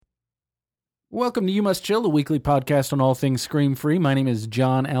Welcome to You Must Chill, a weekly podcast on all things scream-free. My name is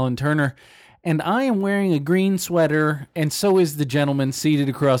John Allen Turner, and I am wearing a green sweater, and so is the gentleman seated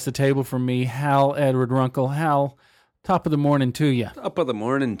across the table from me, Hal Edward Runkle. Hal, top of the morning to you. Top of the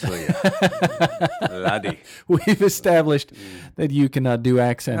morning to you, laddie. We've established that you cannot do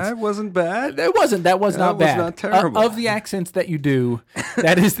accents. That wasn't bad. That was not bad. That was not terrible. Of the accents that you do,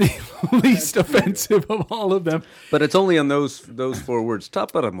 that is the least offensive of all of them. But it's only on those four words.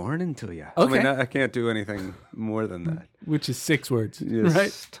 Top of the morning to you. Okay. I mean, I can't do anything more than that. Which is 6 words, Yes.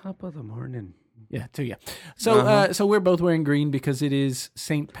 right? Top of the morning. Yeah, to you. So, so we're both wearing green because it is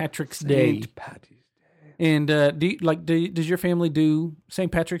St. Patrick's Day. St. Patty's. And does your family do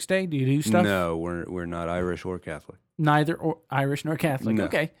St. Patrick's Day? Do you do stuff? No, we're not Irish or Catholic. Neither or Irish nor Catholic. No.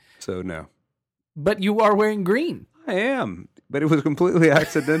 Okay. So no. But you are wearing green. I am, but it was completely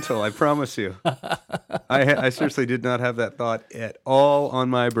accidental. I promise you. I seriously did not have that thought at all on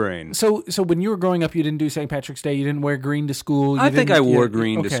my brain. So when you were growing up, you didn't do St. Patrick's Day. You didn't wear green to school. I think I wore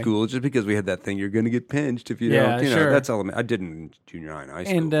green to okay. school just because we had that thing. You're going to get pinched if you Yeah, don't. sure. That's element. I didn't in junior high and high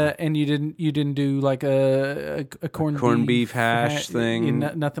school. And you didn't do like a corned beef hash thing.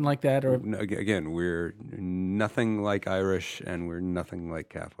 Nothing like that, or No, again, we're nothing like Irish and we're nothing like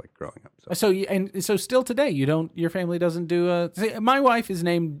Catholic growing up. so still today your family doesn't do see, my wife is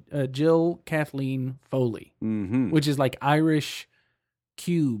named Jill Kathleen Foley, which is like Irish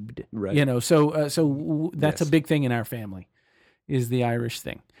cubed, Right. You know. So that's Yes. a big thing in our family, is the Irish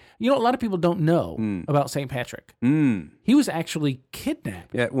thing. You know, a lot of people don't know about St. Patrick. He was actually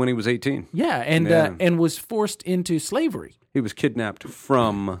kidnapped. Yeah, when he was 18. Yeah, and was forced into slavery. He was kidnapped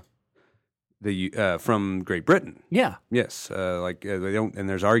from from Great Britain. Yeah. Yes, they don't, and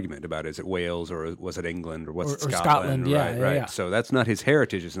there's argument about is it Wales or was it England or was it Or Scotland? Scotland, yeah, right, yeah, right. yeah. So that's not his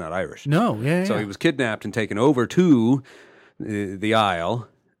heritage. It's not Irish. No, yeah. So he was kidnapped and taken over to the Isle.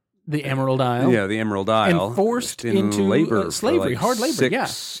 The Emerald Isle. Yeah, the Emerald Isle. And forced in into labor for slavery, hard labor,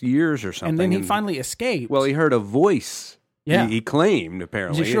 6 years or something. And then he finally escaped. Well, he heard a voice. Yeah. He claimed,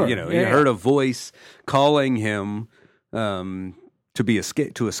 apparently. Sure. He heard a voice calling him to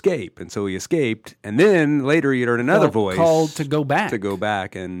escape. And so he escaped. And then later he heard another voice. Called to go back. To go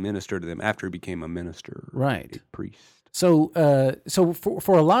back and minister to them after he became a minister. Right. A priest. So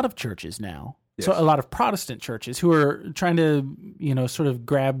for a lot of churches now, so a lot of Protestant churches who are trying to, sort of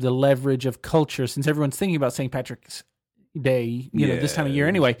grab the leverage of culture, since everyone's thinking about St. Patrick's Day, this time of year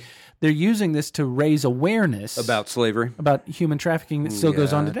anyway, they're using this to raise awareness About slavery. about human trafficking that still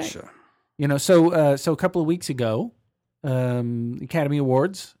goes on today. Gotcha. So a couple of weeks ago, Academy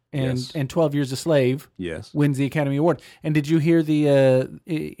Awards and 12 Years a Slave Yes. wins the Academy Award. And did you hear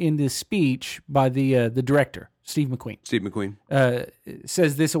in the speech by the director, Steve McQueen? Steve McQueen.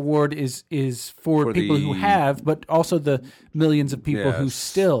 Says this award is for people who have, but also the millions of people who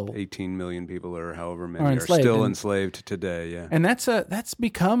still 18 million people or however many are are enslaved. still And- enslaved today. Yeah. and that's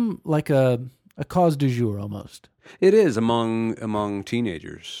become like a cause du jour almost. It is among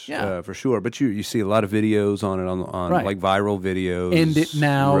teenagers, for sure. But you see a lot of videos on it on Right. like viral videos. End It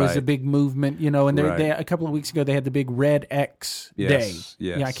Now is a Right. big movement, and Right. they a couple of weeks ago they had the big Red X Day. Yes.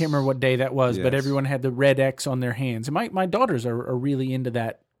 Yeah, I can't remember what day that was, but Yes. everyone had the Red X on their hands. And my daughters are really into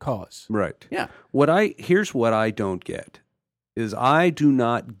that cause. Right. Yeah. Here's what I don't get is I do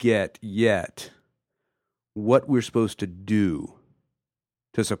not get yet what we're supposed to do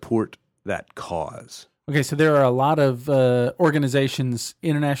to support that cause. Okay, so there are a lot of organizations,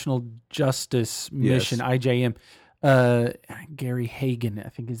 International Justice Mission, IJM. Gary Hagen, I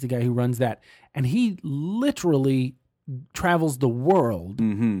think, is the guy who runs that. And he literally travels the world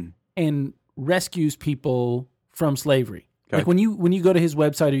and rescues people from slavery. Okay. Like when you go to his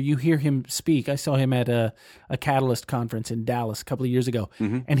website or you hear him speak, I saw him at a Catalyst conference in Dallas a couple of years ago,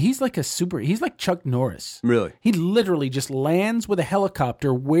 and he's like Chuck Norris. Really? He literally just lands with a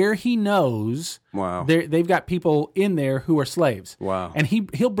helicopter where he knows Wow. they've got people in there who are slaves. Wow. And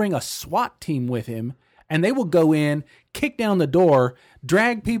he'll bring a SWAT team with him, and they will go in, kick down the door,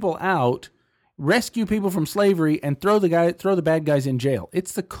 drag people out, rescue people from slavery, and throw the bad guys in jail.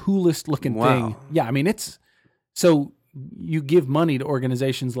 It's the coolest looking thing. Yeah, I mean so you give money to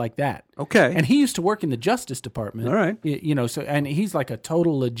organizations like that. Okay. And he used to work in the Justice Department. All right. So and he's like a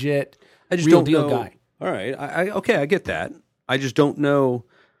total legit, I just real don't deal know. guy. All right. I get that. I just don't know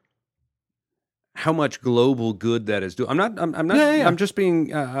how much global good that is doing. I'm not. Yeah. I'm just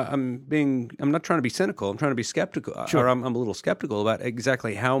being. I'm not trying to be cynical. I'm trying to be skeptical. Sure. Or I'm a little skeptical about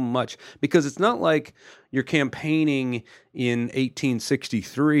exactly how much, because it's not like you're campaigning in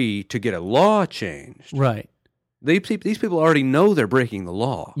 1863 to get a law changed. Right. These people already know they're breaking the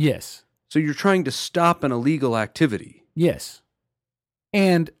law. Yes. So you're trying to stop an illegal activity. Yes.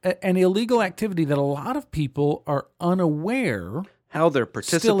 and an illegal activity that a lot of people are unaware how they're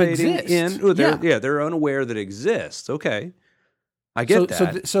participating in. Oh, they're unaware that exists. Okay, I get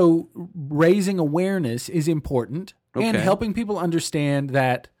that. So raising awareness is important, and helping people understand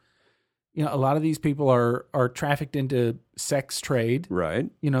that a lot of these people are trafficked into sex trade, right?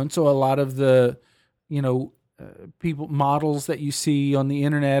 And so a lot of the people models that you see on the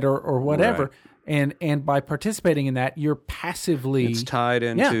internet or whatever. Right. And by participating in that, you're passively... It's tied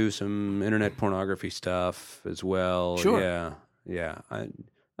into some internet pornography stuff as well. Sure. Yeah. I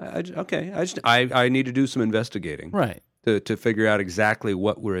need to do some investigating. Right. To figure out exactly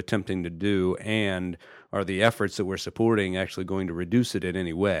what we're attempting to do, and are the efforts that we're supporting actually going to reduce it in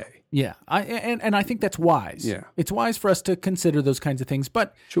any way? Yeah. And I think that's wise. Yeah. It's wise for us to consider those kinds of things.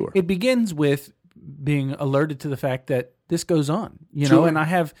 But sure. It begins with being alerted to the fact that this goes on, know, and I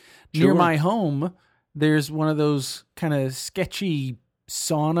have near my home, there's one of those kind of sketchy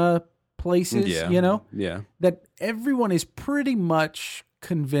sauna places, that everyone is pretty much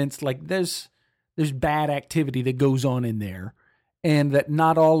convinced like there's bad activity that goes on in there, and that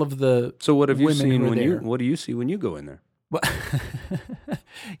not all of the So what have you seen what do you see when you go in there? Well,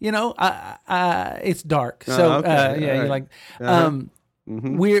 it's dark. So you're like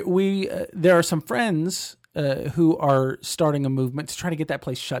we there are some friends who are starting a movement to try to get that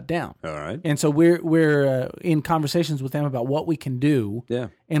place shut down. All right. And so we're in conversations with them about what we can do,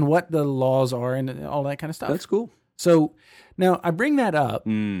 and what the laws are, and all that kind of stuff. That's cool. So now I bring that up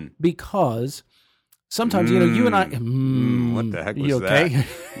because sometimes you and I. What the heck was you okay?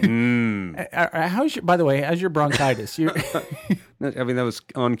 that? By the way, how's your bronchitis? I mean, that was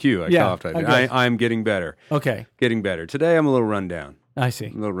on cue. I coughed. Okay. I'm getting better. Okay. Getting better. Today I'm a little run down. I see. A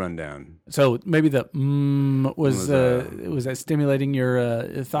little rundown. So maybe the was that stimulating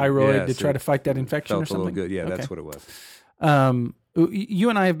your thyroid to try to fight that infection or something? Felt a little good. Yeah, that's what it was. You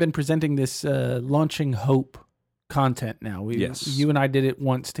and I have been presenting this Launching Hope content now. You and I did it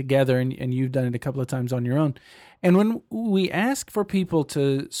once together, and you've done it a couple of times on your own. And when we ask for people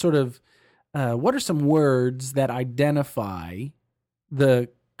to sort of, what are some words that identify the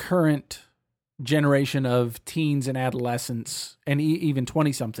current generation of teens and adolescents and even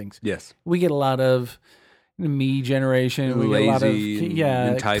 20-somethings. Yes. We get a lot of me generation. We get a lot of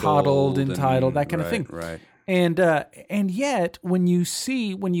entitled, that kind of thing. Right. And yet when you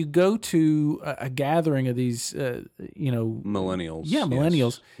go to a gathering of these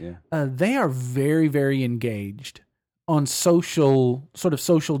millennials, they are very, very engaged on social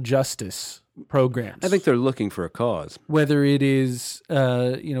justice programs. I think they're looking for a cause. Whether it is,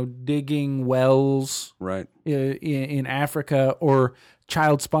 digging wells right in Africa, or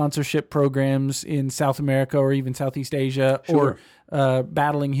child sponsorship programs in South America or even Southeast Asia, or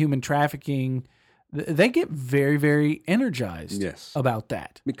battling human trafficking, they get very, very energized about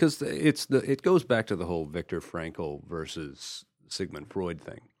that. Because it goes back to the whole Viktor Frankl versus Sigmund Freud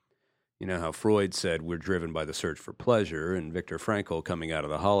thing. You know how Freud said we're driven by the search for pleasure, and Viktor Frankl, coming out of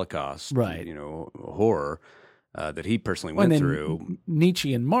the Holocaust, horror that he personally went through.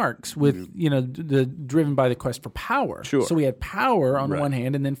 Nietzsche and Marx with the driven by the quest for power. Sure. So we had power on one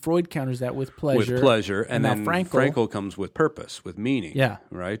hand, and then Freud counters that with pleasure. And then Frankl comes with purpose, with meaning. Yeah.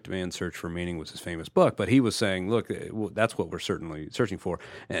 Right. Man's Search for Meaning was his famous book, but he was saying, look, that's what we're certainly searching for,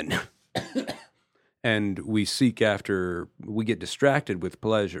 and. And we get distracted with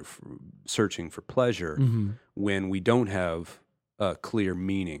pleasure, searching for pleasure, when we don't have a clear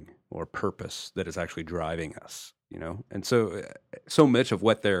meaning or purpose that is actually driving us, And so much of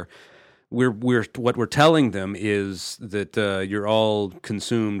what what we're telling them is that you're all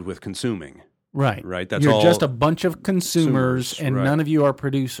consumed with consuming. Right. Right. That's You're all just a bunch of consumers and none of you are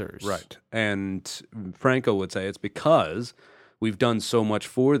producers. Right. And Frankl would say it's because we've done so much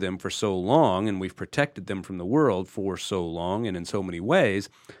for them for so long, and we've protected them from the world for so long and in so many ways,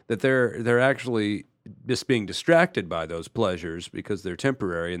 that they're actually just being distracted by those pleasures because they're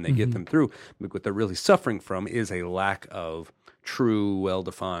temporary and they get them through. But what they're really suffering from is a lack of true,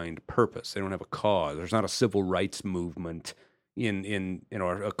 well-defined purpose. They don't have a cause. There's not a civil rights movement in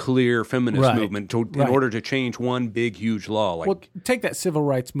a clear feminist movement in order to change one big, huge law. Take that civil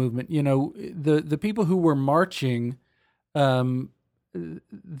rights movement. The people who were marching. There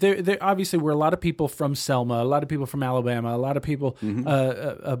obviously were a lot of people from Selma, a lot of people from Alabama, a lot of people,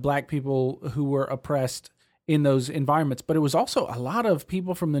 black people who were oppressed in those environments. But it was also a lot of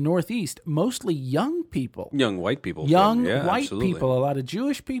people from the Northeast, mostly young people, young white people, people, a lot of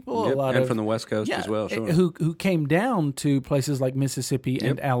Jewish people, and from the West Coast as well, who came down to places like Mississippi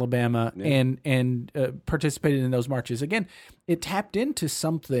and Alabama and participated in those marches. Again, it tapped into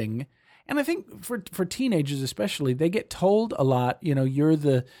something. And I think for teenagers especially, they get told a lot, you're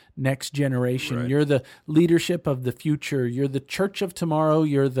the next generation, Right. you're the leadership of the future, you're the church of tomorrow,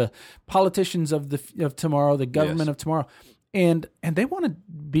 you're the politicians of tomorrow, the government of tomorrow. And they want to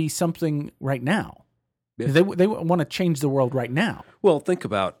be something right now. Yes. They want to change the world right now. Well, think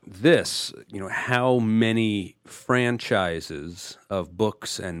about this. How many franchises of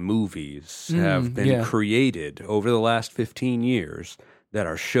books and movies have been created over the last 15 years that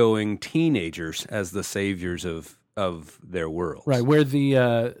are showing teenagers as the saviors of their world. Right, where the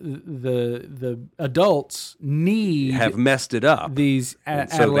adults have messed it up. These so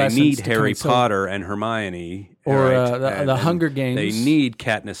adolescents they need to Harry come, Potter and Hermione, or right? the Hunger Games. They need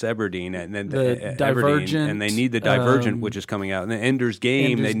Katniss Everdeen and then the Divergent, and they need the Divergent, which is coming out. And the Ender's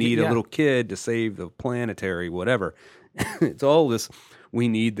Game. They need a little kid to save the planetary, whatever. It's all this. We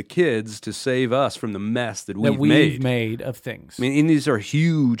need the kids to save us from the mess that we've made of things. I mean, and these are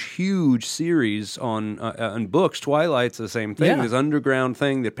huge series on books. Twilight's the same thing. Yeah. This underground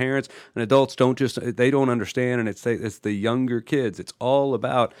thing that parents and adults don't understand, and it's the younger kids. It's all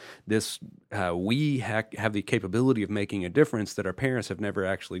about this. We have the capability of making a difference that our parents have never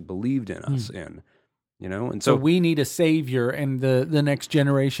actually believed in us in. And so we need a savior, and the next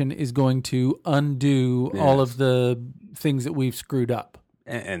generation is going to undo all of the things that we've screwed up.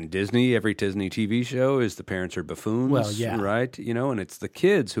 And Disney, every Disney TV show is the parents are buffoons, well, yeah. right? And it's the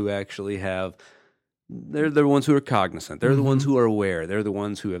kids who actually they're the ones who are cognizant. They're the ones who are aware. They're the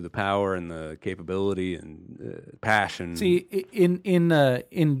ones who have the power and the capability and passion. See,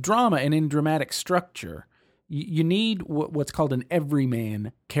 in drama and in dramatic structure, you need what's called an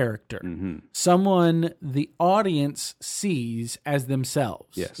everyman character. Someone the audience sees as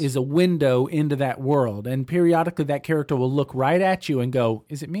themselves, is a window into that world. And periodically that character will look right at you and go,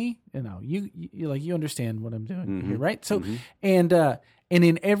 is it me? You understand what I'm doing here, right? So, and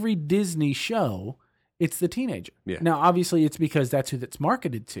in every Disney show, it's the teenager. Yeah. Now, obviously, it's because that's who that's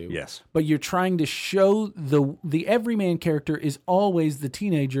marketed to. Yes. But you're trying to show the everyman character is always the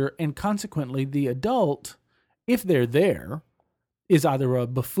teenager, and consequently the adult, if they're there, is either a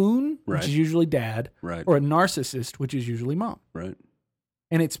buffoon, which is usually dad, or a narcissist, which is usually mom. Right.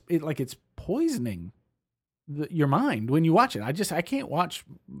 And it's poisoning your mind when you watch it. I can't watch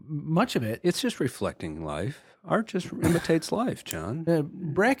much of it. It's just reflecting life. Art just imitates life, John.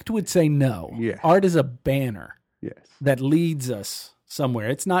 Brecht would say no. Yeah. Art is a banner that leads us somewhere.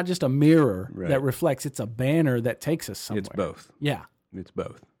 It's not just a mirror that reflects. It's a banner that takes us somewhere. It's both. Yeah. It's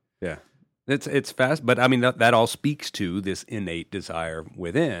both. Yeah. It's fast, but I mean that all speaks to this innate desire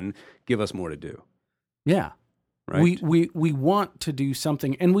within. Give us more to do. Yeah, right. We want to do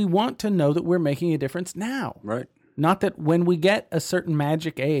something, and we want to know that we're making a difference now. Right. Not that when we get a certain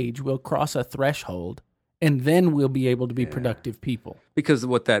magic age, we'll cross a threshold, and then we'll be able to be productive people. Because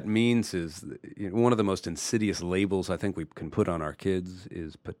what that means is one of the most insidious labels I think we can put on our kids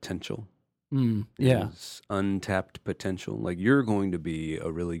is potential. Is untapped potential. Like, you're going to be a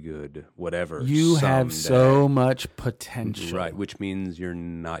really good whatever. You have so much potential. Right, which means you're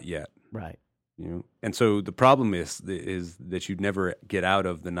not yet. Right. And so the problem is that you never get out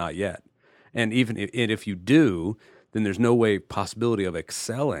of the not yet. And even if you do, then there's no possibility of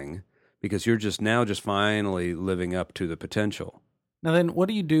excelling because you're just finally living up to the potential. Now then, what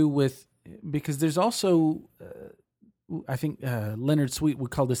do you do because there's also... I think Leonard Sweet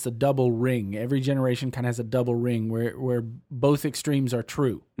would call this the double ring. Every generation kind of has a double ring where both extremes are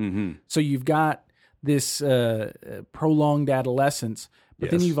true. Mm-hmm. So you've got this prolonged adolescence, but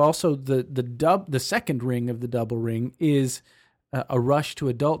then you've also the second ring of the double ring is a rush to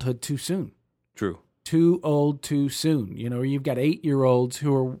adulthood too soon. True. Too old too soon. Or you've got 8-year-olds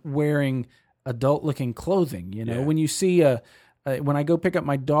who are wearing adult-looking clothing. When you see when I go pick up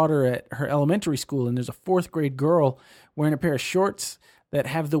my daughter at her elementary school and there's a 4th grade girl wearing a pair of shorts that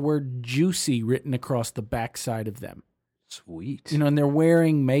have the word juicy written across the backside of them. Sweet. And they're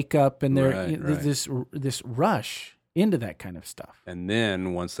wearing makeup and there's this rush into that kind of stuff. And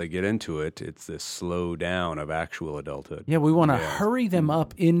then once they get into it, it's this slow down of actual adulthood. Yeah, we want to hurry them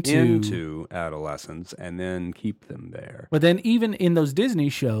up into adolescence and then keep them there. But then even in those Disney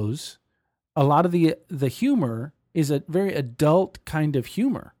shows, a lot of the humor is a very adult kind of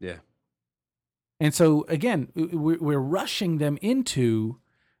humor. Yeah. And so, again, we're rushing them into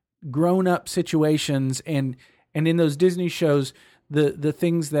grown-up situations, and in those Disney shows, the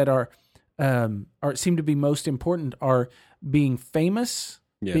things that are seem to be most important are being famous,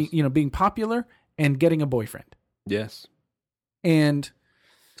 being popular, and getting a boyfriend. Yes. And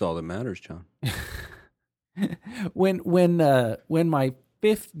it's all that matters, John. when my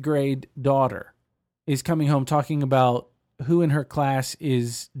 5th grade daughter is coming home talking about who in her class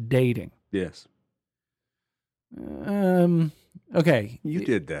is dating. Yes. Okay. You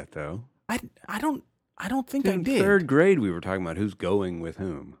did that though. I don't think I In did. 3rd grade, we were talking about who's going with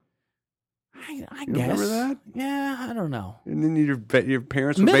whom. I You guess. remember that? Yeah, I don't know. And then your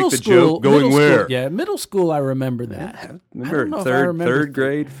parents would Middle make the school, joke, going middle where? School, yeah, middle school. I remember that. Yeah, I remember don't know if I third remember third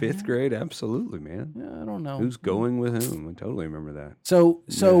grade, 5th grade? Absolutely, man. Yeah, I don't know. Who's going with whom? I totally remember that. So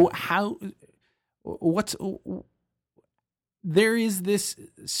Yeah. how? What's there is this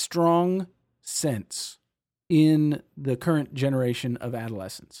strong sense in the current generation of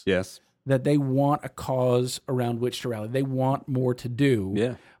adolescents Yes. that they want a cause around which to rally. They want more to do.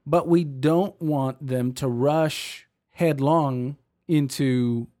 Yeah. But we don't want them to rush headlong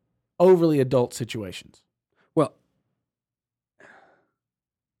into overly adult situations. Well,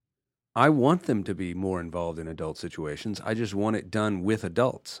 I want them to be more involved in adult situations. I just want it done with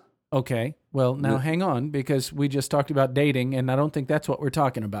adults. Okay. Well, now hang on, because we just talked about dating, and I don't think that's what we're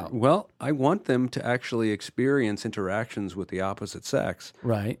talking about. Well, I want them to actually experience interactions with the opposite sex.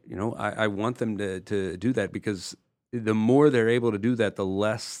 Right. You know, I want them to do that, because the more they're able to do that, the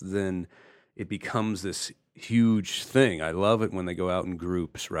less then it becomes this huge thing. I love it when they go out in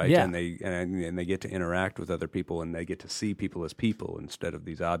groups, right? Yeah. And they get to interact with other people, and they get to see people as people instead of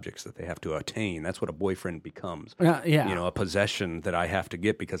these objects that they have to attain. That's what a boyfriend becomes. Yeah. You know, a possession that I have to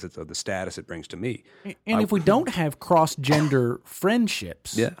get because it's of the status it brings to me. And if we don't have cross-gender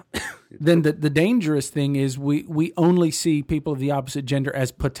friendships, Yeah. then the dangerous thing is we only see people of the opposite gender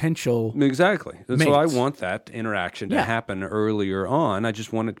as potential. Exactly. So I mates. want that interaction to Yeah. happen earlier on. I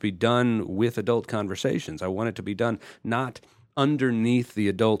just want it to be done with adult conversations. I want it to be done not underneath the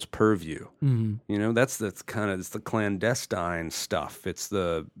adult's purview. Mm-hmm. You know, that's kind of, it's the clandestine stuff. It's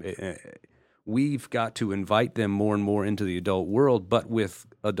we've got to invite them more and more into the adult world, but with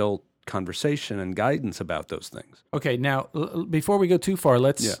adult conversation and guidance about those things. Okay, now before we go too far,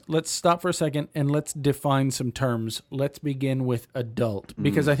 let's stop for a second and let's define some terms. Let's begin with adult,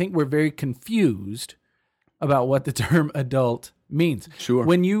 because I think we're very confused about what the term adult means. Sure.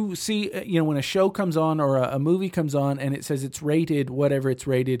 When you see, when a show comes on or a movie comes on and it says it's rated, whatever it's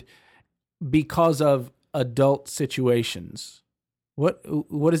rated, because of adult situations, what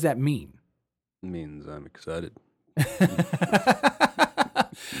does that mean? It means I'm excited.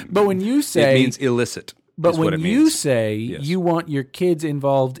 But when you say... It means illicit. But is what when it you means. say Yes. you want your kids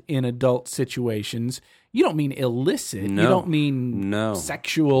involved in adult situations, you don't mean illicit. No. You don't mean No.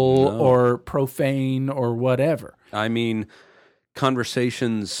 sexual No. or profane or whatever. I mean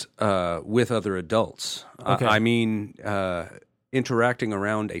conversations with other adults. Okay. I mean interacting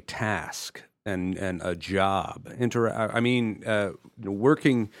around a task and a job.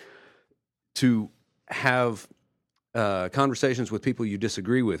 Working to have conversations with people you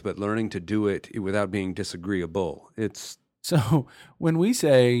disagree with, but learning to do it without being disagreeable. It's So when we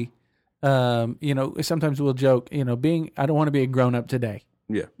say, sometimes we'll joke, I don't want to be a grown up today.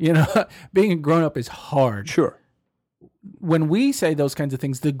 yeah, Being a grown up is hard. sure. When we say those kinds of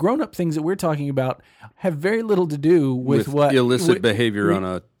things, the grown up things that we're talking about have very little to do with what illicit with- behavior on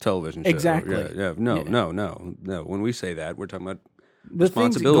a television show. Exactly. Yeah. No. When we say that, we're talking about the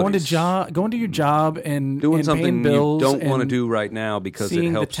things responsibilities. going to your job and doing and something paying bills you don't want to and do right now because it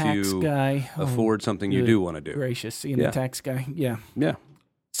seeing helps the tax you guy. afford something you good do want to do. Gracious, seeing Yeah. the tax guy. Yeah. Yeah.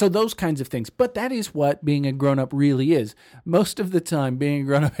 So those kinds of things. But that is what being a grown up really is. Most of the time, being a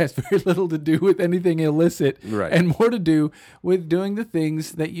grown up has very little to do with anything illicit, Right. and more to do with doing the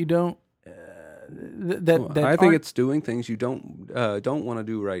things that you don't. I think it's doing things you don't want to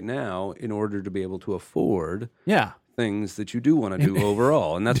do right now in order to be able to afford yeah. things that you do want to do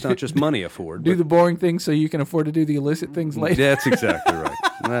overall, and that's not just money afford. Do but the boring things so you can afford to do the illicit things later, That's exactly right.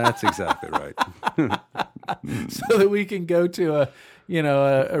 That's exactly right. so that we can go to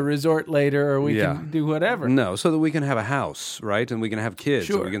a resort later, or we Yeah. can do whatever. No, so that we can have a house, right? And we can have kids.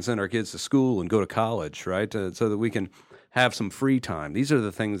 Sure. And we can send our kids to school and go to college, right? So that we can have some free time. These are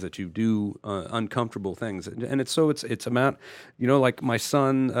the things that you do, uncomfortable things. And it's about, like my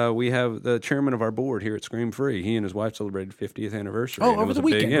son, we have the chairman of our board here at Scream Free. He and his wife celebrated 50th anniversary. Oh, and it over was the a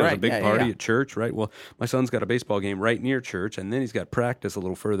big, weekend, it was a right. big Yeah, party yeah. at church, right? Well, my son's got a baseball game right near church, and then he's got practice a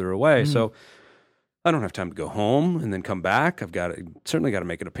little further away. Mm-hmm. So I don't have time to go home and then come back. I've certainly got to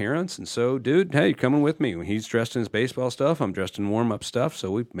make an appearance. And so, dude, hey, you're coming with me. When he's dressed in his baseball stuff, I'm dressed in warm-up stuff. So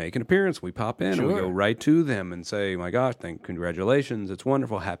we make an appearance. We pop in and we Sure. go right to them and say, my gosh, congratulations. It's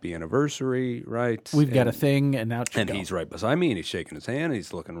wonderful. Happy anniversary, right? We've got a thing, and out you And go. he's right beside me, and he's shaking his hand, and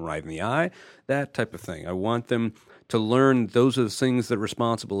he's looking right in the eye, that type of thing. I want them to learn those are the things that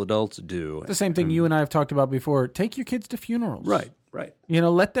responsible adults do. the same thing you and I have talked about before. Take your kids to funerals. Right. Right.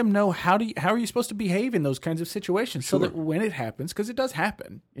 Let them know how are you supposed to behave in those kinds of situations so that when it happens, because it does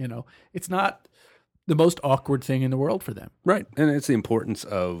happen, it's not the most awkward thing in the world for them. Right. And it's the importance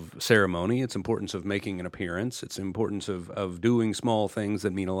of ceremony. It's importance of making an appearance. It's the importance of doing small things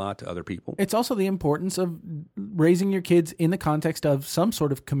that mean a lot to other people. It's also the importance of raising your kids in the context of some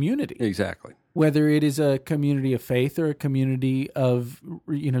sort of community. Exactly. Whether it is a community of faith or a community of,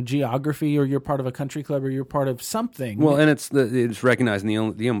 geography, or you're part of a country club, or you're part of something. Well, and it's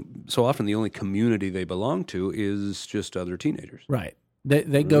recognizing so often the only community they belong to is just other teenagers. Right.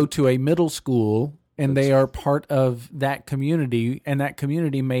 They go to a middle school, and they are part of that community, and that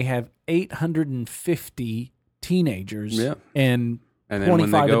community may have 850 teenagers and then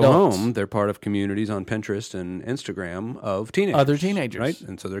when they go adults. Home, they're part of communities on Pinterest and Instagram of teenagers. Other teenagers. Right?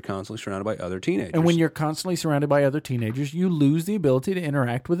 And so they're constantly surrounded by other teenagers. And when you're constantly surrounded by other teenagers, you lose the ability to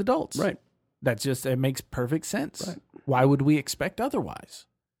interact with adults. Right. It makes perfect sense. Right. Why would we expect otherwise?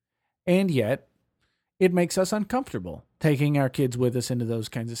 And yet, it makes us uncomfortable taking our kids with us into those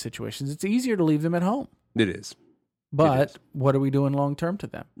kinds of situations. It's easier to leave them at home. It is. But what are we doing long term to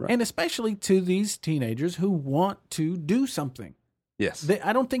them? Right. And especially to these teenagers who want to do something. Yes.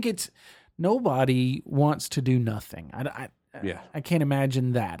 I don't think nobody wants to do nothing. I can't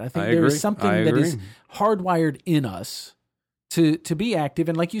imagine that. I think there is something that is hardwired in us to be active.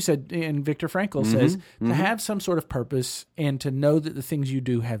 And like you said, and Viktor Frankl says, to have some sort of purpose and to know that the things you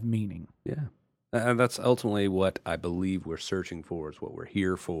do have meaning. Yeah. And that's ultimately what I believe we're searching for, is what we're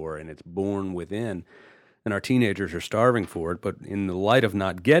here for, and it's born within. And our teenagers are starving for it, but in the light of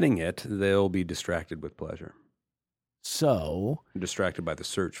not getting it, they'll be distracted with pleasure. So, distracted by the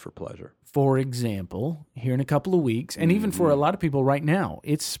search for pleasure. For example, here in a couple of weeks, and even for a lot of people right now,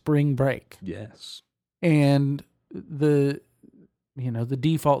 it's spring break. Yes. And the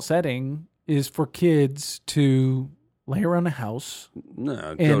default setting is for kids to lay around the house.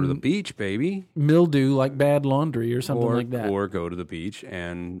 No, go to the beach, baby. Mildew like bad laundry or something like that. Or go to the beach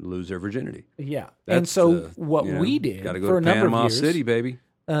and lose their virginity. Yeah. And so what we did gotta go for to a number Panama of years, City, baby.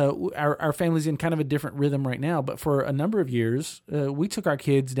 Our family's in kind of a different rhythm right now, but for a number of years, we took our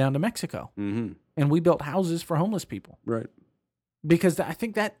kids down to Mexico, and we built houses for homeless people. Right. Because I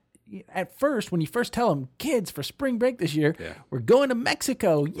think that at first, when you first tell them, kids, for spring break this year, we're going to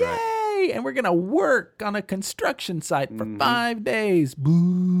Mexico, yay! Right. And we're going to work on a construction site for 5 days,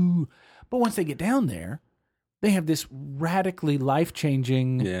 boo! But once they get down there, they have this radically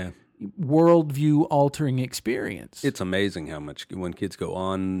life-changing worldview-altering experience. It's amazing how much when kids go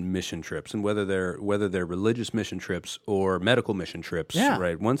on mission trips, and whether they're religious mission trips or medical mission trips,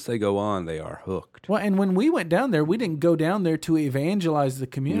 right? Once they go on, they are hooked. Well, and when we went down there, we didn't go down there to evangelize the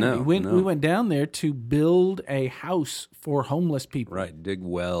community. We went down there to build a house for homeless people. Right, dig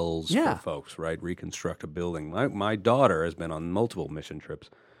wells for folks, right? Reconstruct a building. My daughter has been on multiple mission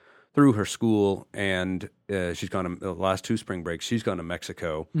trips through her school, and she's gone to the last 2 spring breaks. She's gone to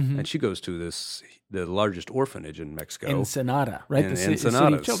Mexico, and she goes to the largest orphanage in Mexico, Ensenada, right?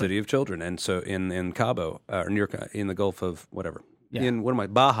 Ensenada, City of Children, and so in Cabo, or near in the Gulf of whatever, in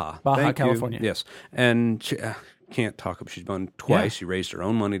Baja, California. Yes, and she can't talk. She's gone twice. She raised her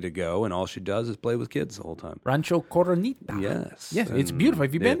own money to go, and all she does is play with kids the whole time. Rancho Coronita. Yes, it's beautiful.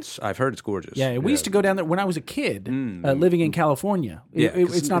 Have you been? I've heard it's gorgeous. Yeah, we used to go down there when I was a kid, living in California.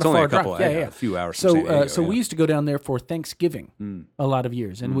 It's not a far drive. A few hours. So we used to go down there for Thanksgiving a lot of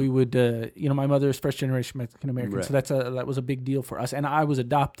years, and we would, my mother is first generation Mexican American, so that was a big deal for us. And I was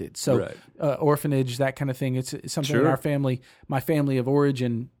adopted, so orphanage, that kind of thing. It's something that our family, my family of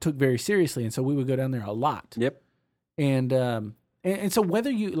origin, took very seriously, and so we would go down there a lot. Yep. And so whether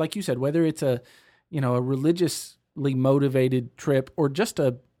you, like you said, whether it's a religiously motivated trip or just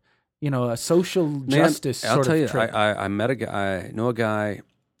a social justice sort of trip. I met a guy. I know a guy.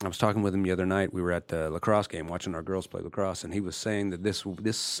 I was talking with him the other night. We were at the lacrosse game watching our girls play lacrosse, and he was saying that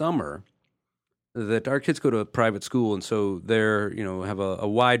this summer that our kids go to a private school, and so they're have a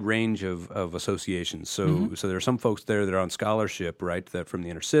wide range of associations. So there are some folks there that are on scholarship, right, that from the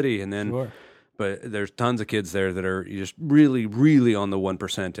inner city, and then. Sure. But there's tons of kids there that are just really, really on the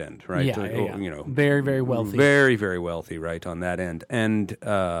 1% end, right? Yeah. Very, very wealthy. Very, very wealthy, right, on that end. And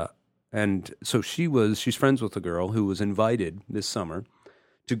so she's friends with a girl who was invited this summer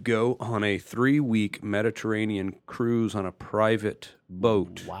to go on a 3-week Mediterranean cruise on a private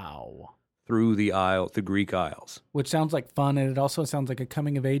boat. Wow. Through the Greek Isles. Which sounds like fun, and it also sounds like a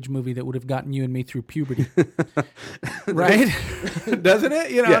coming-of-age movie that would have gotten you and me through puberty. Right? Doesn't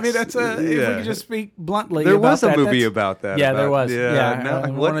it? Yes. I mean, that's if we could just speak bluntly there about was a movie about that. Yeah, there was. I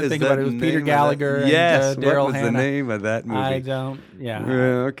want to think about it. It was Peter Gallagher and Daryl what was the name of that movie? I don't,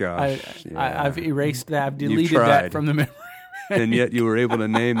 Oh, gosh. I've erased that. I've deleted that from the memory. and yet you were able to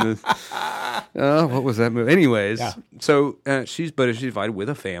name the. What was that movie? Anyways, so she's invited with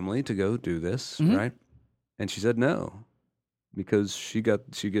a family to go do this, right? And she said no, because she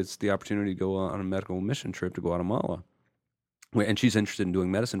gets the opportunity to go on a medical mission trip to Guatemala, and she's interested in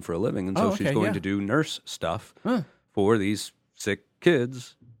doing medicine for a living, and so she's going to do nurse stuff for these sick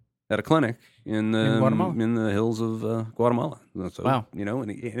kids at a clinic in the hills of Guatemala. So, wow.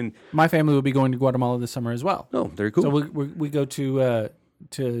 And my family will be going to Guatemala this summer as well. Oh, very cool. So we go to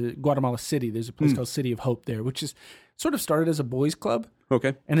Guatemala City. There's a place called City of Hope there, which is sort of started as a boys' club.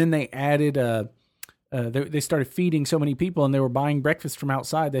 Okay. And then they added they started feeding so many people, and they were buying breakfast from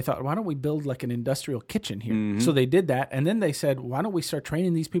outside. They thought, why don't we build like an industrial kitchen here? So they did that, and then they said, why don't we start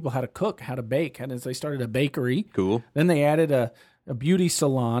training these people how to cook, how to bake? And as they started a bakery. Cool. Then they added a beauty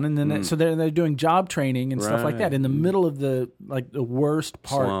salon, and then so they're doing job training and stuff like that in the middle of the worst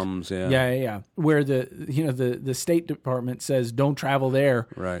part. Slums, where the State Department says don't travel there.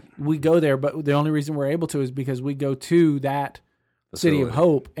 Right. We go there, but the only reason we're able to is because we go to that facility. City of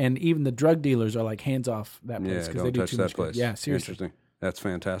Hope, and even the drug dealers are like, hands off that place because they do too much good. Yeah, seriously. Interesting. That's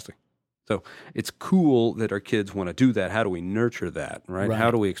fantastic. So it's cool that our kids want to do that. How do we nurture that, right? How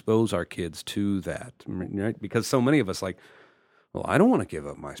do we expose our kids to that, right? Because so many of us well, I don't want to give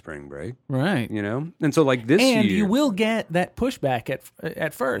up my spring break. Right. And so like this year. And you will get that pushback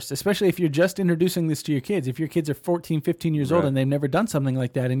at first, especially if you're just introducing this to your kids. If your kids are 14, 15 years old and they've never done something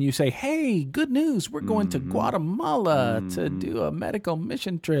like that, and you say, hey, good news, we're going to Guatemala to do a medical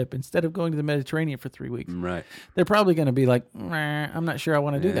mission trip instead of going to the Mediterranean for 3 weeks. Right. They're probably going to be like, I'm not sure I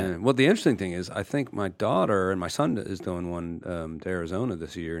want to do that. Well, the interesting thing is, I think my daughter and my son is doing one to Arizona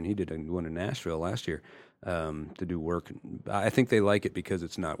this year, and he did one in Nashville last year. To do work. I think they like it because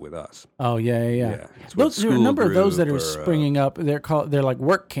it's not with us. Oh, yeah. There are a number of those that are springing up. They're like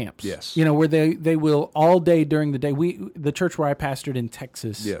work camps. Yes. Where they will all day during the day. The church where I pastored in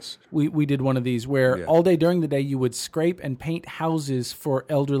Texas. Yes. We did one of these where all day during the day you would scrape and paint houses for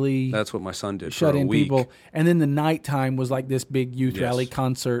elderly. That's what my son did. Shut-in people, and then the nighttime was like this big youth rally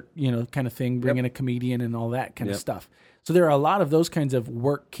concert, kind of thing, bringing a comedian and all that kind of stuff. So there are a lot of those kinds of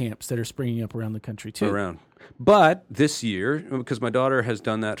work camps that are springing up around the country too. But this year, because my daughter has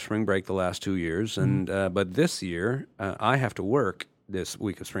done that spring break the last 2 years, and but this year I have to work this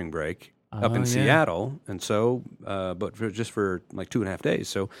week of spring break up in Seattle, and so but just for like 2.5 days.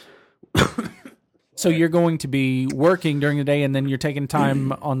 So. So you're going to be working during the day, and then you're taking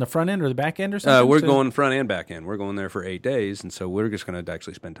time on the front end or the back end or something? We're going front and back end. We're going there for 8 days, and so we're just going to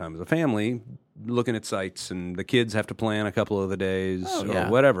actually spend time as a family looking at sites, and the kids have to plan a couple of the days or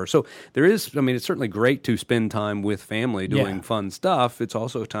whatever. So there is, it's certainly great to spend time with family doing fun stuff. It's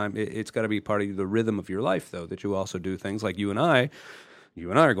also time, it's got to be part of the rhythm of your life, though, that you also do things like you and I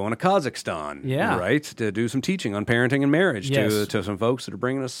are going to Kazakhstan, right, to do some teaching on parenting and marriage to some folks that are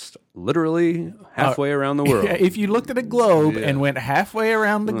bringing us literally halfway around the world. If you looked at a globe and went halfway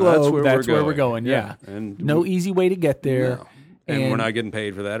around the globe, that's where we're going. Yeah. And no easy way to get there. No. And we're not getting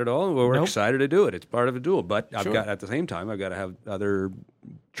paid for that at all. Well, we're excited to do it. It's part of a duel. But I've got, at the same time, I've got to have other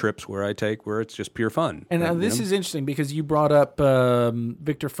trips where it's just pure fun. And this is interesting because you brought up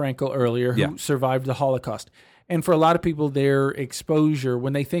Viktor Frankl earlier, who survived the Holocaust. And for a lot of people, their exposure,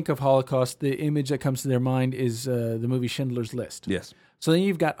 when they think of Holocaust, the image that comes to their mind is the movie Schindler's List. Yes. So then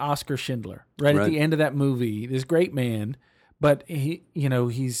you've got Oskar Schindler right at the end of that movie, this great man. But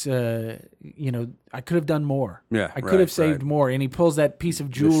he's, I could have done more. Yeah, I could have saved more. And he pulls that piece of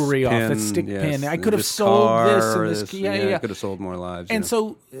jewelry off, that stick pin. I could have sold this and this. I could have sold more lives. And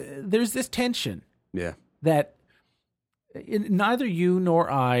so there's this tension. Yeah. That neither you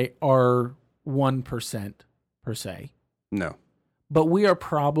nor I are 1% per se. No. But we are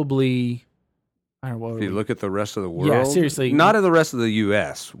probably. I don't know, what if you look at the rest of the world, seriously, not in the rest of the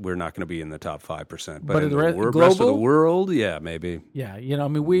U.S., we're not going to be in the top 5%. But in the rest of the world, maybe. Yeah,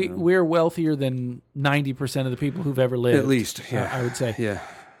 we're wealthier than 90% of the people who've ever lived. At least, I would say. Yeah.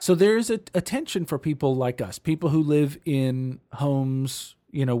 So there's a tension for people like us, people who live in homes,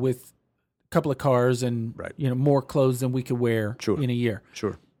 with a couple of cars and more clothes than we could wear in a year.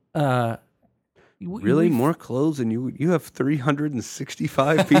 Sure. Really? More clothes than you? You have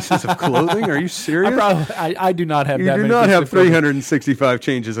 365 pieces of clothing? Are you serious? I do not have that many. You do not have 365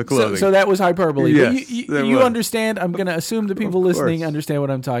 changes of clothing. So that was hyperbole. Yes, you understand. I'm going to assume the people listening understand what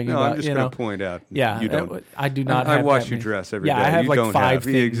I'm talking about. I'm just going to point out. Yeah, you don't. I do not have I watch you dress every day. I have like 5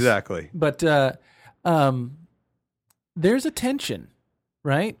 things. Exactly. But there's a tension.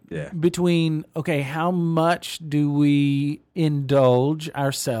 Right? Yeah. Between, how much do we indulge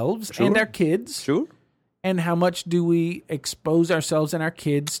ourselves and our kids? Sure. And how much do we expose ourselves and our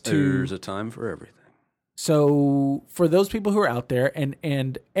kids to? There's a time for everything. So for those people who are out there,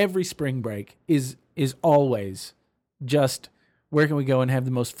 and every spring break is always just where can we go and have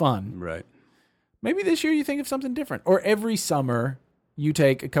the most fun? Right. Maybe this year you think of something different. Or every summer you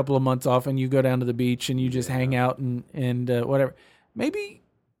take a couple of months off and you go down to the beach and you just hang out and whatever. Maybe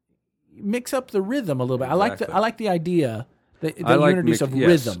mix up the rhythm a little bit. Exactly. I like the idea that you introduce of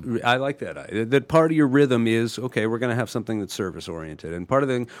rhythm. I like that. That part of your rhythm is, okay, we're going to have something that's service-oriented. And part of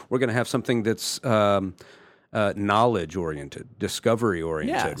the we're going to have something that's knowledge-oriented,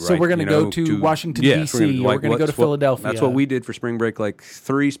 discovery-oriented. Yeah, right? so we're going to go to Washington, D.C., or we're going to go to Philadelphia. That's what we did for spring break like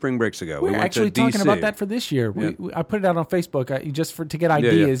 3 spring breaks ago. We were actually talking about that for this year. I put it out on Facebook just to get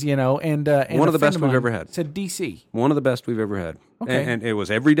ideas, and one of the best we've ever had. Said D.C. One of the best we've ever had. Okay. And it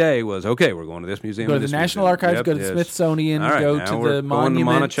was every day was, okay, we're going to this museum. Go to the National Archives, go to the Smithsonian, go to the monuments. Going to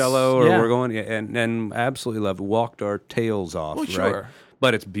Monticello, or we're going, and absolutely loved, walked our tails off. Well, sure. Right?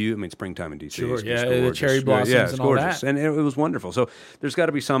 But it's beautiful. I mean, springtime in D.C. Sure, is yeah, gorgeous. the cherry blossoms it's and gorgeous. all that. And it was wonderful. So there's got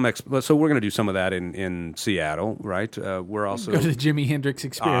to be some, so we're going to do some of that in Seattle, right? We're also... Go to the Jimi Hendrix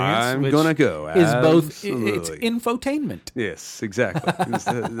Experience. I'm going to go. Is both, Absolutely. it's infotainment. Yes, exactly.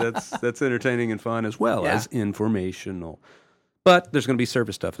 that's entertaining and fun as well as informational. But there's going to be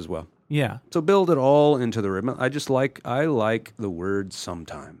service stuff as well. Yeah. So build it all into the rhythm. I like the word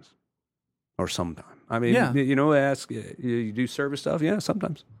sometimes or sometime. I mean, ask, you do service stuff? Yeah,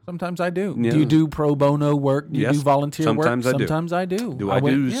 sometimes. Sometimes I do. Yeah. Do you do pro bono work? Do you do volunteer sometimes work? I do. Sometimes I do.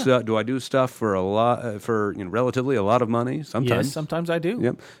 Do I do stuff for a lot for relatively a lot of money? Sometimes. Yes, sometimes I do.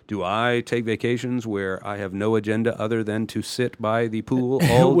 Yep. Do I take vacations where I have no agenda other than to sit by the pool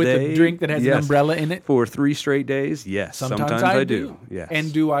all with day a drink that has an umbrella in it for 3 straight days? Yes. Sometimes I do. Yes.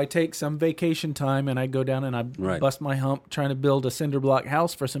 And do I take some vacation time and I go down and I bust my hump trying to build a cinder block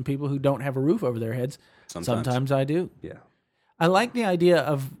house for some people who don't have a roof over their heads? Sometimes I do. Yeah. I like the idea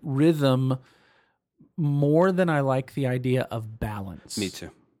of rhythm more than I like the idea of balance. Me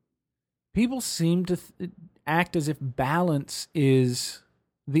too. People seem to act as if balance is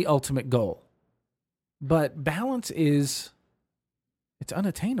the ultimate goal. But balance it's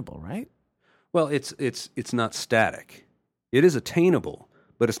unattainable, right? Well, it's not static. It is attainable,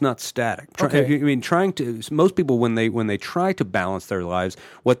 but it's not static. Okay. I mean, most people when they try to balance their lives,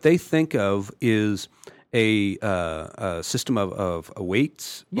 what they think of is a system of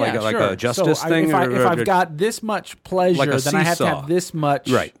weights, like a justice thing. If I've got this much pleasure, like then I have to have this much.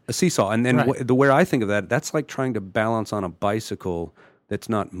 Right, a seesaw. And then where I think of that's like trying to balance on a bicycle that's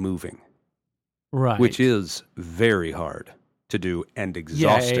not moving. Right. Which is very hard to do and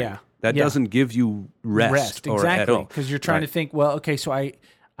exhausting. Yeah. That doesn't give you rest or exactly, at all. Because you're trying to think, well, okay, so I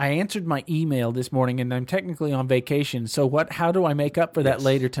answered my email this morning and I'm technically on vacation. So how do I make up for that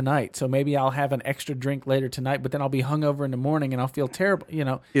later tonight? So maybe I'll have an extra drink later tonight, but then I'll be hungover in the morning and I'll feel terrible.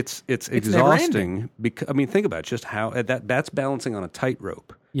 It's exhausting. Because, I mean, think about just how that's balancing on a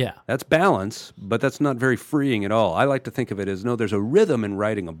tightrope. Yeah. That's balance, but that's not very freeing at all. I like to think of it as, there's a rhythm in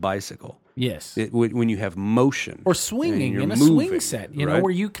riding a bicycle. Yes. When you have motion. Or swinging in a swing set, where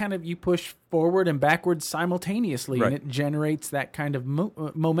you you push forward and backwards simultaneously, and it generates that kind of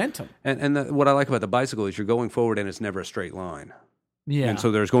momentum. And what I like about the bicycle is you're going forward and it's never a straight line. Yeah. And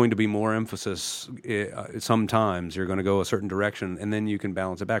so there's going to be more emphasis. Sometimes you're going to go a certain direction, and then you can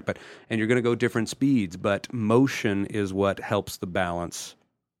balance it back. And you're going to go different speeds, but motion is what helps the balance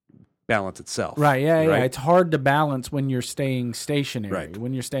itself. Right, yeah. It's hard to balance when you're staying stationary,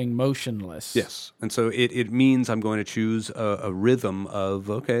 when you're staying motionless. Yes. And so it means I'm going to choose a rhythm of,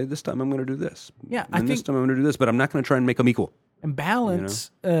 okay, this time I'm going to do this. Yeah, and this time I'm going to do this, but I'm not going to try and make them equal. And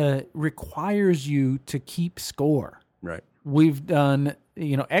balance requires you to keep score. Right. We've done,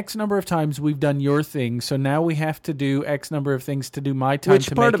 X number of times we've done your thing, so now we have to do X number of things to do my time.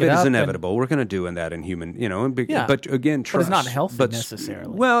 Which part of it is inevitable. We're going to do that in human, but again, trust. But it's not healthy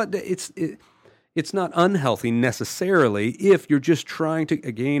necessarily. Well, it's not unhealthy necessarily if you're just trying to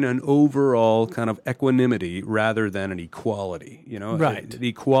gain an overall kind of equanimity rather than an equality. Right. The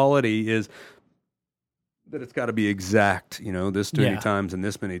equality is that it's got to be exact, this many times and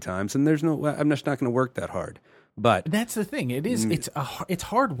this many times, and I'm just not going to work that hard. But that's the thing. It is. It's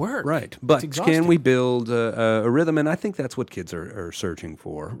hard work, right? But can we build a rhythm? And I think that's what kids are searching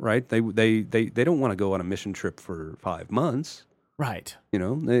for, right? They don't want to go on a mission trip for 5 months. Right. You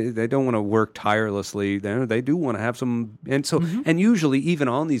know, they don't want to work tirelessly. They do want to have some, and so and usually even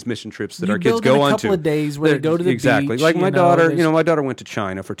on these mission trips that You our kids build in go a on couple to, of days where they go to the exactly beach, like my daughter. there's- You know, my daughter went to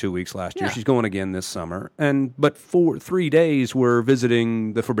China for 2 weeks last year. Yeah. She's going again this summer, but for 3 days we're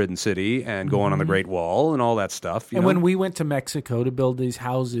visiting the Forbidden City and going on the Great Wall and all that stuff. And when we went to Mexico to build these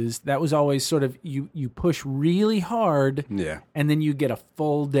houses, that was always sort of you push really hard, yeah, and then you get a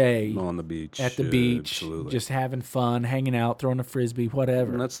full day on the beach, at the beach, absolutely. just having fun, hanging out, throwing a frisbee,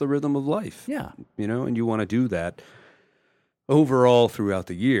 whatever. And that's the rhythm of life. Yeah. You know, and you want to do that overall throughout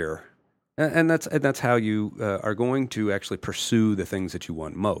the year. And that's how you are going to actually pursue the things that you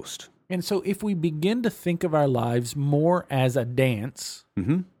want most. And so if we begin to think of our lives more as a dance,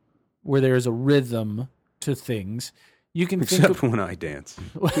 where there is a rhythm to things, you can think Except when I dance.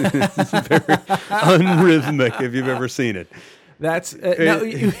 It's very unrhythmic if you've ever seen it. That's now,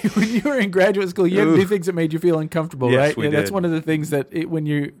 when you were in graduate school, you had to do things that made you feel uncomfortable, Yes, right? we That's did. one of the things that when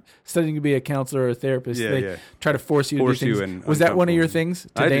you're studying to be a counselor or a therapist, they try to force you to do things. Was that one of your things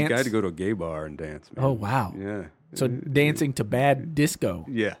to dance? I had to go to a gay bar and dance. Man. Oh, wow. Yeah. So dancing to bad disco.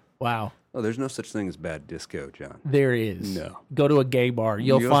 Yeah. Wow. Oh, there's no such thing as bad disco, John. There is. No. Go to a gay bar.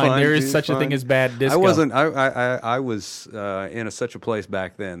 You'll find there is such a thing as bad disco. I was in such a place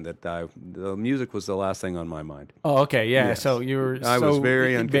back then that the music was the last thing on my mind. Oh, okay. Yeah. Yes. So you were I was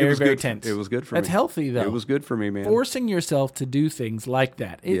very tense. It was good for That's me. healthy, though. It was good for me, man. Forcing yourself to do things like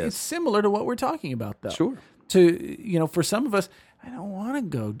that. Yes. It's similar to what we're talking about, though. Sure. For some of us, I don't want to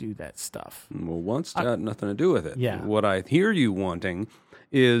go do that stuff. Well, once got nothing to do with it. Yeah. What I hear you wanting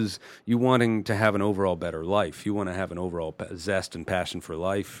is you wanting to have an overall better life. You want to have an overall zest and passion for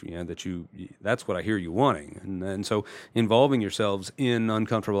life. You know, that's what I hear you wanting. And so involving yourselves in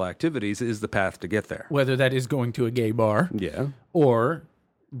uncomfortable activities is the path to get there. Whether that is going to a gay bar Yeah. or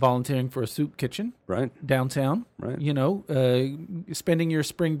volunteering for a soup kitchen Right. downtown. Right. You know, spending your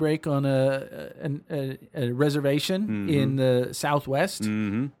spring break on a reservation in the Southwest,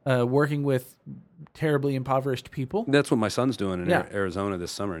 working with terribly impoverished people. That's what my son's doing in Yeah. Arizona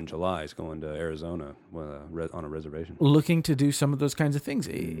this summer in July. He's going to Arizona on a reservation. Looking to do some of those kinds of things.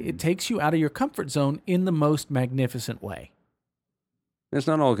 It takes you out of your comfort zone in the most magnificent way. It's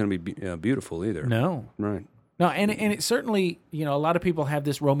not all going to be beautiful either. No. Right. No, and it certainly, a lot of people have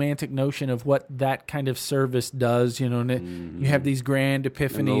this romantic notion of what that kind of service does, and you have these grand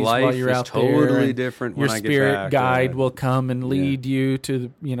epiphanies life while you're is out totally there. And different your when I get spirit back, guide will come and lead you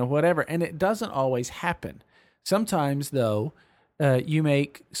to, whatever. And it doesn't always happen. Sometimes, though, you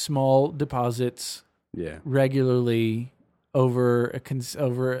make small deposits Yeah. regularly over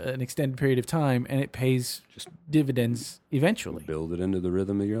an extended period of time, and it pays just dividends eventually. Build it into the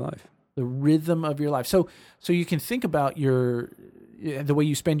rhythm of your life. The rhythm of your life. So you can think about the way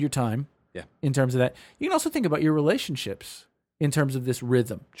you spend your time. Yeah. In terms of that, you can also think about your relationships in terms of this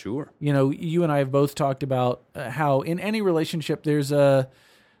rhythm. Sure. You and I have both talked about how in any relationship there's a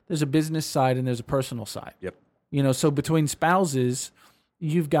business side and there's a personal side. Yep. So between spouses,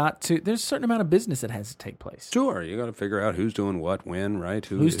 there's a certain amount of business that has to take place. Sure. You got to figure out who's doing what, when, right?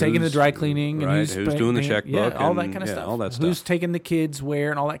 Who's taking the dry cleaning, right? and who's doing the checkbook, all that kind of stuff. All that stuff. Who's taking the kids where,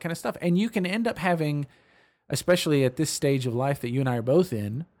 and all that kind of stuff. And you can end up having, especially at this stage of life that you and I are both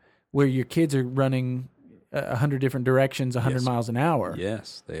in, where your kids are running 100 different directions, 100 miles an hour.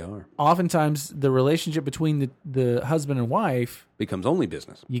 Yes, they are. Oftentimes, the relationship between the husband and wife becomes only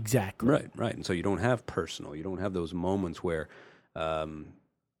business. Exactly. Right. And so you don't have personal. You don't have those moments where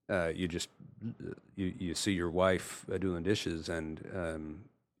you see your wife doing dishes, and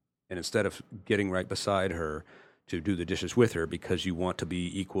instead of getting right beside her to do the dishes with her because you want to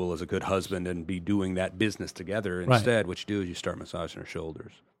be equal as a good husband and be doing that business together, instead what you do is you start massaging her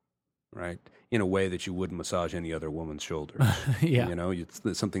shoulders, right, in a way that you wouldn't massage any other woman's shoulders. Yeah.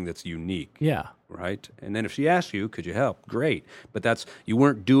 It's something that's unique. Yeah. Right? And then if she asks you, could you help? Great. But you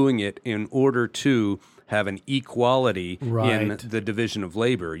weren't doing it in order to have an equality in the division of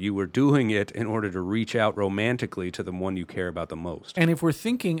labor. You were doing it in order to reach out romantically to the one you care about the most. And if we're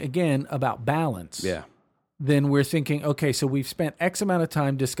thinking, again, about balance, then we're thinking, okay, so we've spent X amount of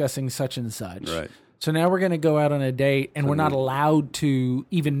time discussing such and such. Right. So now we're going to go out on a date, and we're not allowed to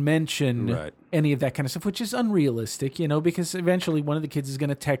even mention any of that kind of stuff, which is unrealistic, because eventually one of the kids is going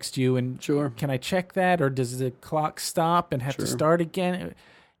to text you and, can I check that, or does the clock stop and have to start again?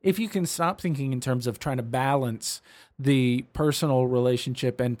 If you can stop thinking in terms of trying to balance the personal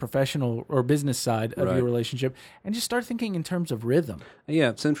relationship and professional or business side of your relationship, and just start thinking in terms of rhythm. Yeah,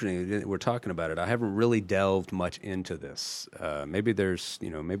 it's interesting. We're talking about it. I haven't really delved much into this. Maybe there's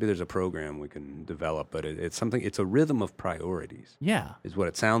a program we can develop, but it's something. It's a rhythm of priorities. Yeah, is what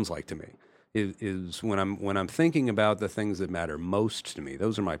it sounds like to me. is when I'm thinking about the things that matter most to me.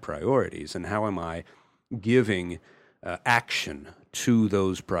 Those are my priorities, and how am I giving action to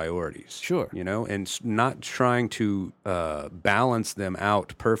those priorities? Sure. And not trying to balance them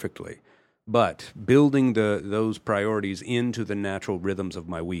out perfectly, but building those priorities into the natural rhythms of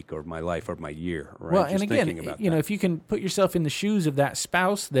my week or my life or my year. Right? Well, Just and again, thinking about if you can put yourself in the shoes of that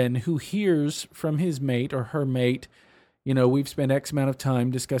spouse then who hears from his mate or her mate, we've spent X amount of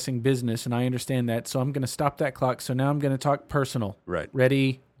time discussing business, and I understand that, so I'm going to stop that clock. So now I'm going to talk personal. Right.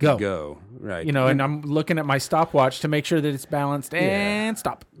 Ready, go. Go. Right. And I'm looking at my stopwatch to make sure that it's balanced and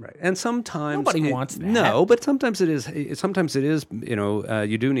stop. Right. And sometimes nobody wants that. No, but sometimes it is. Sometimes it is.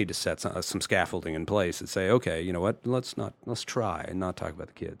 You do need to set some scaffolding in place and say, okay, you know what? Let's try and not talk about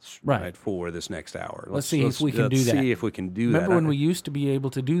the kids right for this next hour. Let's see if we can do that. See if we can do that. Remember when we you used to be able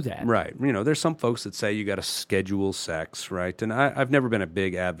to do that? Right. There's some folks that say you got to schedule sex, right? And I've never been a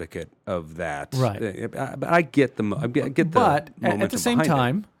big advocate of that. Right. But I get the. But at the same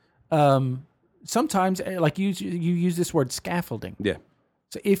time. Sometimes, like you use this word scaffolding. Yeah.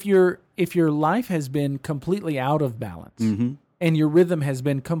 So if your life has been completely out of balance and your rhythm has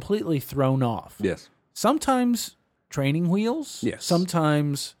been completely thrown off, yes. Sometimes training wheels, yes.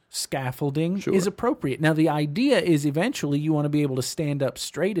 Sometimes scaffolding is appropriate. Now the idea is eventually you want to be able to stand up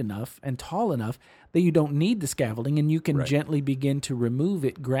straight enough and tall enough that you don't need the scaffolding, and you can gently begin to remove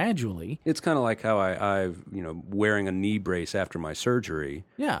it gradually. It's kind of like how I've wearing a knee brace after my surgery.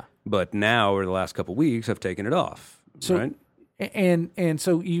 Yeah. But now, over the last couple of weeks, I've taken it off. So, right? And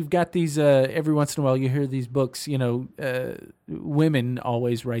so you've got these. Every once in a while, you hear these books. Women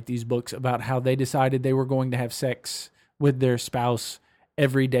always write these books about how they decided they were going to have sex with their spouse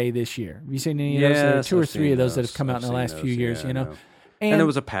every day this year. Have you seen any of those? There are two or three of those that have come out in the last few years. And there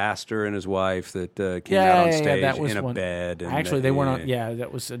was a pastor and his wife that came out on stage that was in a bed. And actually, they weren't on. Yeah,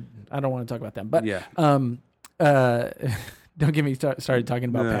 that was. I don't want to talk about them, but don't get me started talking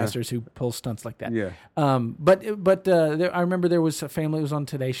about pastors who pull stunts like that. Yeah. But I remember there was a family. It was on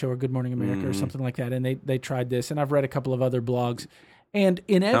Today Show or Good Morning America or something like that, and they tried this. And I've read a couple of other blogs. And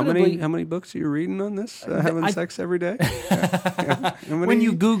inevitably, how many books are you reading on this? Having sex every day. When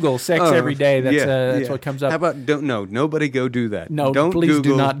you Google sex every day, that's what comes up. How about nobody go do that. No, don't please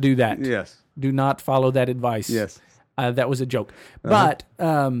Google. do not do that. Yes, do not follow that advice. Yes, that was a joke. But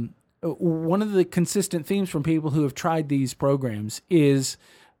one of the consistent themes from people who have tried these programs is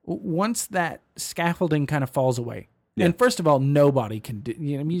once that scaffolding kind of falls away, and first of all, nobody can do.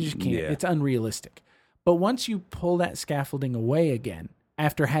 You just can't. It's unrealistic. But once you pull that scaffolding away again,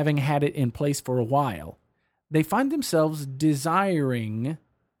 after having had it in place for a while, they find themselves desiring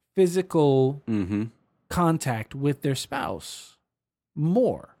physical contact with their spouse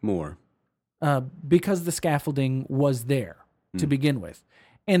more. Because the scaffolding was there to begin with.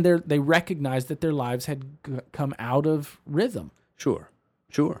 And they recognized that their lives had come out of rhythm. Sure.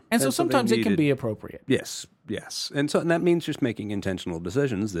 And so sometimes it can be appropriate. Yes. And that means just making intentional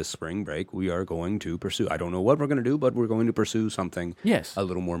decisions. This spring break, we are going to pursue. I don't know what we're going to do, but we're going to pursue something a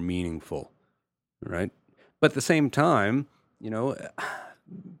little more meaningful, right? But at the same time,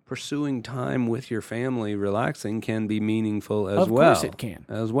 pursuing time with your family, relaxing, can be meaningful as well. Of course it can.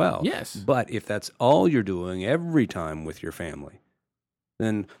 As well. Yes. But if that's all you're doing every time with your family,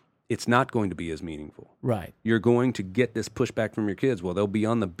 then it's not going to be as meaningful. Right. You're going to get this pushback from your kids. Well, they'll be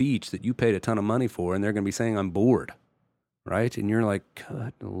on the beach that you paid a ton of money for, and they're going to be saying, I'm bored. Right? And you're like,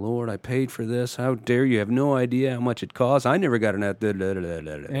 God, Lord, I paid for this. How dare you? Have no idea how much it costs. I never got an...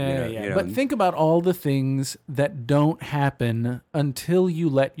 But think about all the things that don't happen until you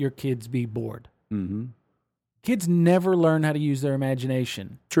let your kids be bored. Mm-hmm. Kids never learn how to use their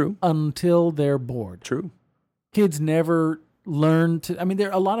imagination. True. Until they're bored. True. Kids never learn to... there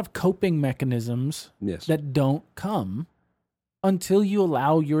are a lot of coping mechanisms that don't come until you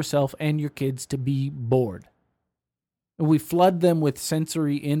allow yourself and your kids to be bored. And we flood them with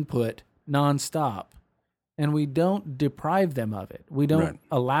sensory input nonstop, and we don't deprive them of it. We don't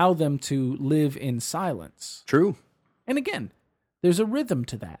allow them to live in silence. True. And again, there's a rhythm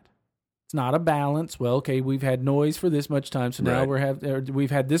to that. It's not a balance. Well, okay, we've had noise for this much time, so now we've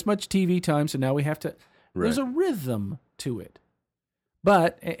had this much TV time, so now we have to... There's a rhythm to it.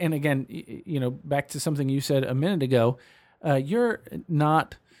 But, and again, back to something you said a minute ago, you're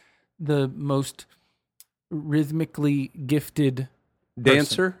not the most rhythmically gifted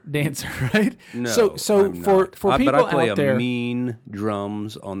dancer, right? No, so for people but I play out there, mean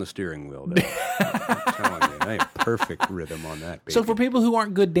drums on the steering wheel. I'm telling you, I have perfect rhythm on that. Baby. So for people who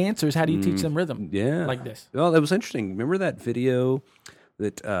aren't good dancers, how do you teach them rhythm? Yeah, like this. Well, that was interesting. Remember that video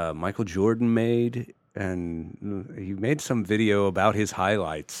that Michael Jordan made and he made some video about his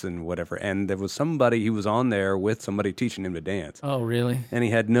highlights and whatever. And there was he was on there with somebody teaching him to dance. Oh, really? And he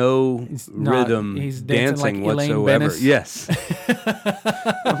had no rhythm he's dancing like Elaine whatsoever. Bennis. Yes.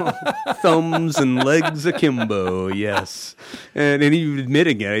 Thumbs and legs akimbo, yes. And he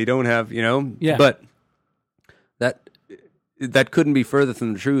admitting it, you don't have, Yeah. But that couldn't be further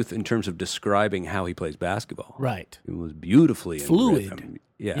from the truth in terms of describing how he plays basketball. Right. It was beautifully in Fluid. rhythm.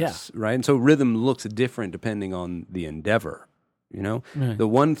 Yes, right? And so rhythm looks different depending on the endeavor, Right. The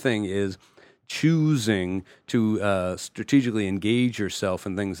one thing is choosing to strategically engage yourself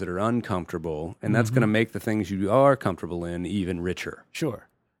in things that are uncomfortable, and that's going to make the things you are comfortable in even richer. Sure.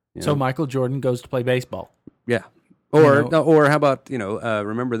 So Michael Jordan goes to play baseball. Yeah. Or how about,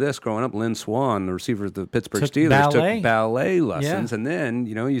 remember this, growing up, Lynn Swann, the receiver of the Pittsburgh Steelers, took ballet lessons, and then,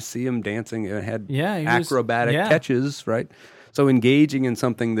 you see him dancing and had acrobatic catches, right? So engaging in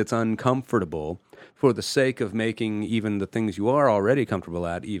something that's uncomfortable for the sake of making even the things you are already comfortable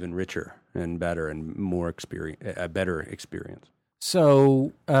at even richer and better and more a better experience.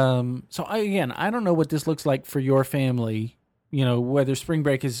 So, I don't know what this looks like for your family, whether spring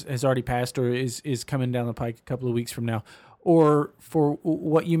break has already passed or is coming down the pike a couple of weeks from now, or for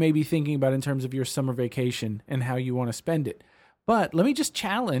what you may be thinking about in terms of your summer vacation and how you want to spend it. But let me just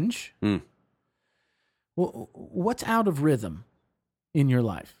challenge, what's out of rhythm in your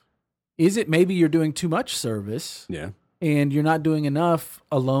life? Is it maybe you're doing too much service? Yeah. And you're not doing enough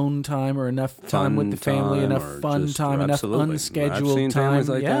alone time or enough time with the family, enough fun time, enough unscheduled I've seen time. families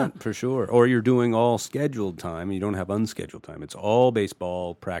like that, for sure. Or you're doing all scheduled time and you don't have unscheduled time. It's all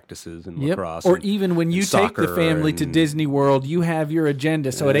baseball practices and lacrosse. Or even when you take the family to Disney World, you have your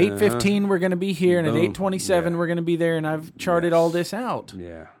agenda. So at 8:15 we're going to be here, and at 8:27 we're going to be there, and I've charted all this out.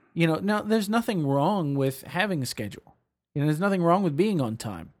 Yeah. Now there's nothing wrong with having a schedule. There's nothing wrong with being on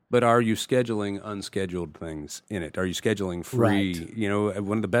time. But are you scheduling unscheduled things in it? Are you scheduling free? Right.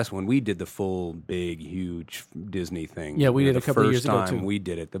 One of the best, when we did the full, big, huge Disney thing. Yeah, we did a couple of years ago, The first time we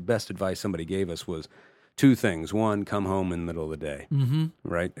did it, the best advice somebody gave us was two things. One, come home in the middle of the day,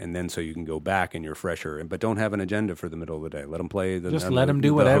 right? And then so you can go back and you're fresher. But don't have an agenda for the middle of the day. Let them play the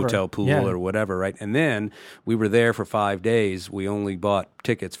hotel pool or whatever, right? And then we were there for 5 days. We only bought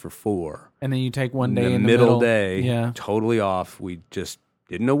tickets for 4. And then you take one day in the middle day, totally off. We just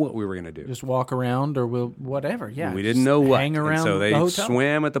didn't know what we were going to do. Just walk around or whatever. Yeah. We didn't know what. Hang around. And so they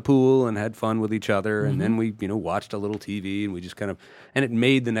swam at the pool and had fun with each other. And then we, watched a little TV, and we just and it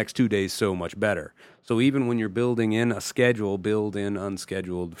made the next 2 days so much better. So even when you're building in a schedule, build in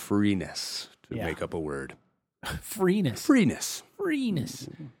unscheduled freeness, to make up a word. Freeness.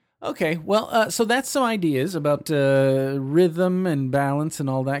 Okay, well, so that's some ideas about rhythm and balance and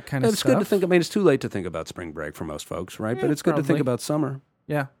all that kind of stuff. It's good to think. It's too late to think about spring break for most folks, right? Yeah, but it's good to think about summer.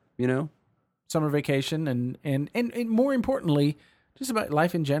 Yeah. Summer vacation and more importantly, just about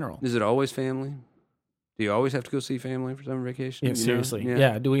life in general. Is it always family? Do you always have to go see family for summer vacation? Yeah, seriously.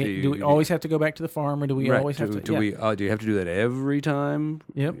 Yeah. Do we always have to go back to the farm, or do we always have to? Do you have to do that every time?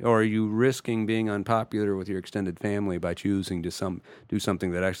 Yep. Or are you risking being unpopular with your extended family by choosing to do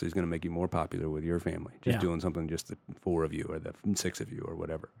something that actually is going to make you more popular with your family? Just doing something just the 4 of you or the 6 of you or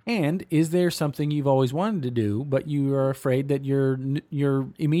whatever. And is there something you've always wanted to do, but you are afraid that your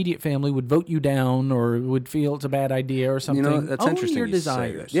immediate family would vote you down or would feel it's a bad idea or something? That's interesting. Your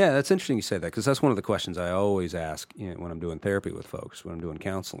desires. Yeah, that's interesting you say that, because that's one of the questions I always ask when I'm doing therapy with folks, when I'm doing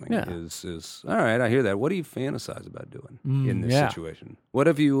counseling, is all right, I hear that. What do you fantasize about doing in this situation? What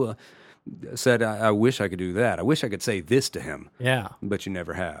have you said, I wish I could do that. I wish I could say this to him. Yeah. But you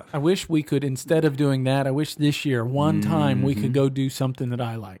never have. I wish we could, instead of doing that, I wish this year, one time, we could go do something that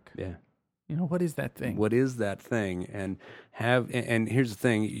I like. Yeah. What is that thing? What is that thing? And here's the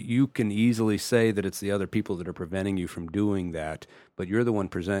thing, you can easily say that it's the other people that are preventing you from doing that, but you're the one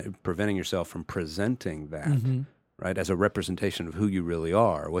preventing yourself from presenting that, right, as a representation of who you really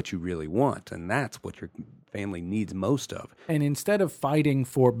are, what you really want, and that's what your family needs most of. And instead of fighting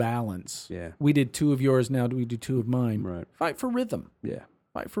for balance, we did 2 of yours, now we do 2 of mine. Right. Fight for rhythm. Yeah.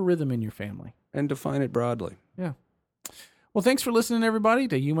 Fight for rhythm in your family. And define it broadly. Yeah. Well, thanks for listening, everybody,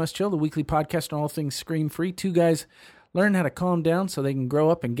 to You Must Chill, the weekly podcast on all things screen-free. 2 guys learn how to calm down so they can grow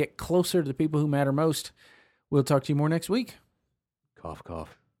up and get closer to the people who matter most. We'll talk to you more next week. Cough,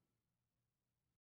 cough.